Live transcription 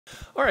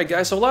Alright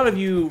guys, so a lot of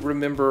you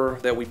remember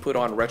that we put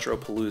on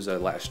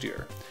Retropalooza last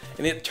year,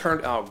 and it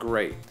turned out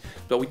great.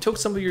 But we took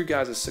some of your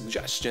guys'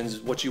 suggestions,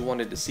 what you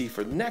wanted to see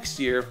for next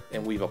year,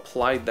 and we've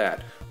applied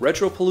that.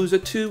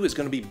 Retropalooza 2 is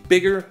going to be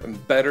bigger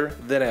and better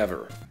than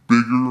ever.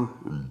 Bigger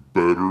and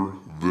better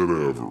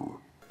than ever.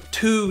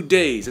 2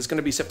 days. It's going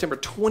to be September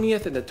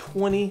 20th and the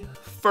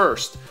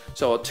 21st.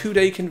 So a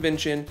 2-day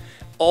convention,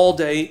 all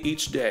day,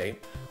 each day.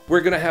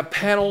 We're going to have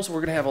panels.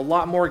 We're going to have a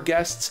lot more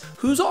guests.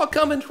 Who's all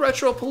coming to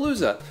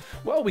Retropalooza?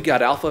 Well, we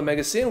got Alpha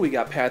Omega Sin. We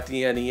got Pat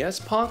the NES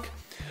Punk.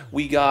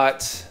 We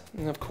got,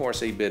 of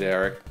course, 8-Bit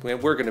Eric.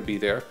 We're going to be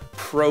there.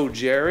 Pro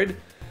Jared.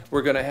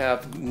 We're going to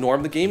have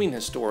Norm the Gaming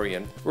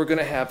Historian. We're going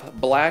to have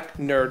Black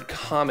Nerd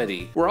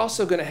Comedy. We're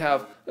also going to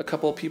have a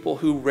couple of people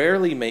who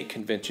rarely make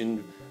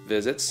convention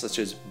visits, such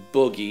as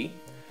Boogie,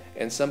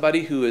 and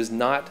somebody who has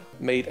not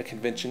made a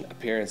convention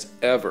appearance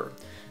ever.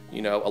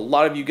 You know, a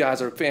lot of you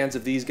guys are fans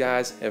of these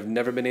guys, have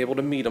never been able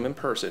to meet them in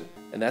person,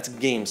 and that's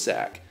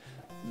GameSack.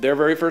 Their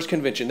very first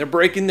convention. They're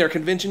breaking their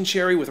convention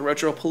cherry with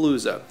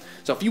Retropalooza.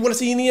 So if you want to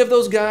see any of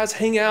those guys,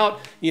 hang out,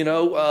 you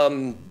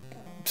know,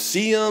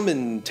 see them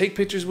and take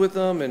pictures with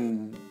them,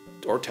 and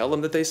or tell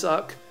them that they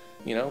suck.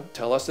 You know,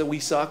 tell us that we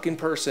suck in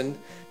person.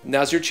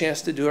 Now's your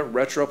chance to do it.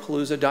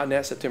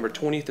 Retropalooza.net, September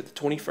 20th to the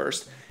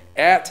 21st.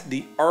 At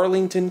the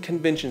Arlington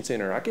Convention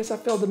Center. I guess I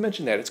failed to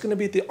mention that. It's going to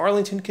be at the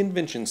Arlington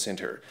Convention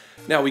Center.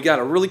 Now, we got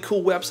a really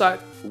cool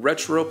website,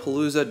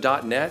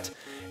 retropalooza.net.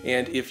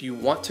 And if you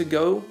want to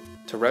go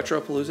to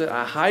Retropalooza,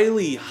 I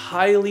highly,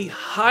 highly,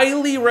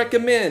 highly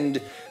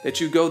recommend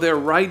that you go there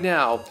right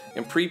now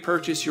and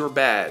pre-purchase your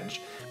badge,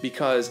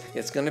 because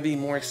it's going to be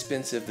more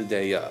expensive the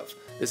day of.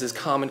 This is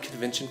common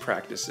convention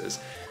practices.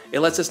 It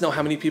lets us know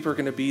how many people are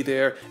going to be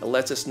there. It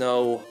lets us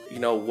know, you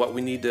know, what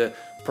we need to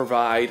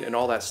provide and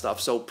all that stuff.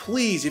 So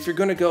please, if you're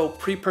going to go,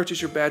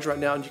 pre-purchase your badge right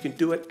now, and you can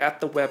do it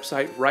at the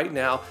website right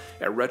now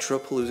at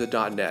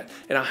retropalooza.net.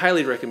 And I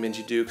highly recommend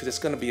you do, because it's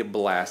going to be a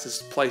blast.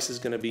 This place is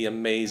going to be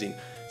amazing.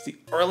 It's the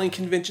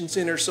Arlington Convention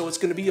Center, so it's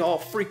going to be all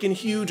freaking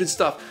huge and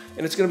stuff,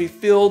 and it's going to be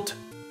filled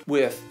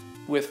with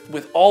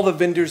all the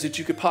vendors that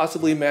you could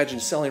possibly imagine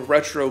selling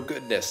retro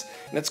goodness.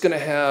 And it's going to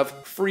have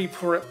free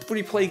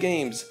play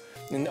games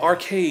and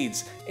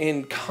arcades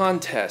and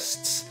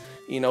contests,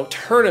 you know,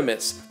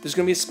 tournaments. There's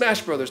going to be a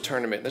Smash Brothers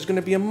tournament. There's going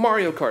to be a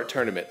Mario Kart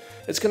tournament.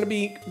 It's going to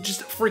be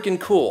just freaking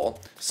cool.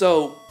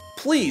 So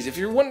please, if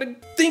you're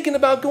thinking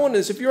about going to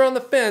this, if you're on the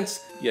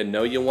fence, you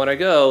know you want to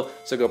go,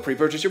 so go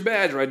pre-purchase your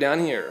badge right down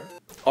here.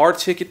 Our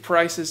ticket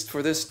prices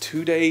for this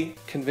 2-day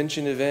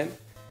convention event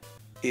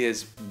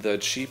is the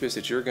cheapest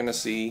that you're going to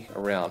see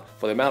around.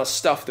 For the amount of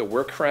stuff that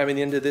we're cramming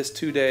into this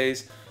 2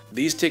 days,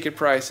 these ticket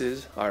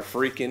prices are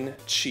freaking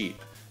cheap.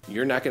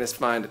 You're not going to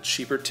find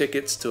cheaper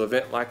tickets to an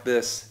event like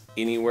this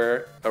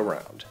anywhere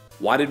around.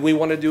 Why did we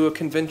want to do a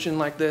convention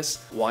like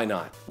this? Why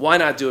not? Why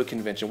not do a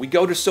convention? We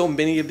go to so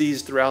many of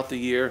these throughout the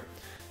year,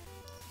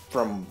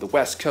 from the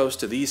West Coast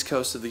to the East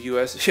Coast of the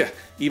US, yeah,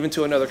 even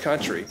to another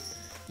country.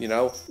 You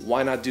know,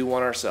 why not do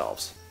one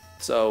ourselves?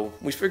 So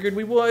we figured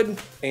we would,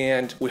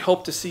 and we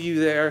hope to see you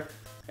there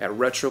at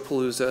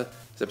Retropalooza,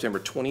 September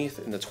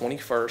 20th and the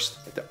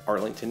 21st at the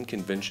Arlington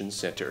Convention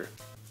Center.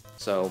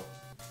 So,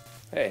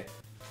 hey,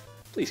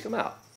 please come out.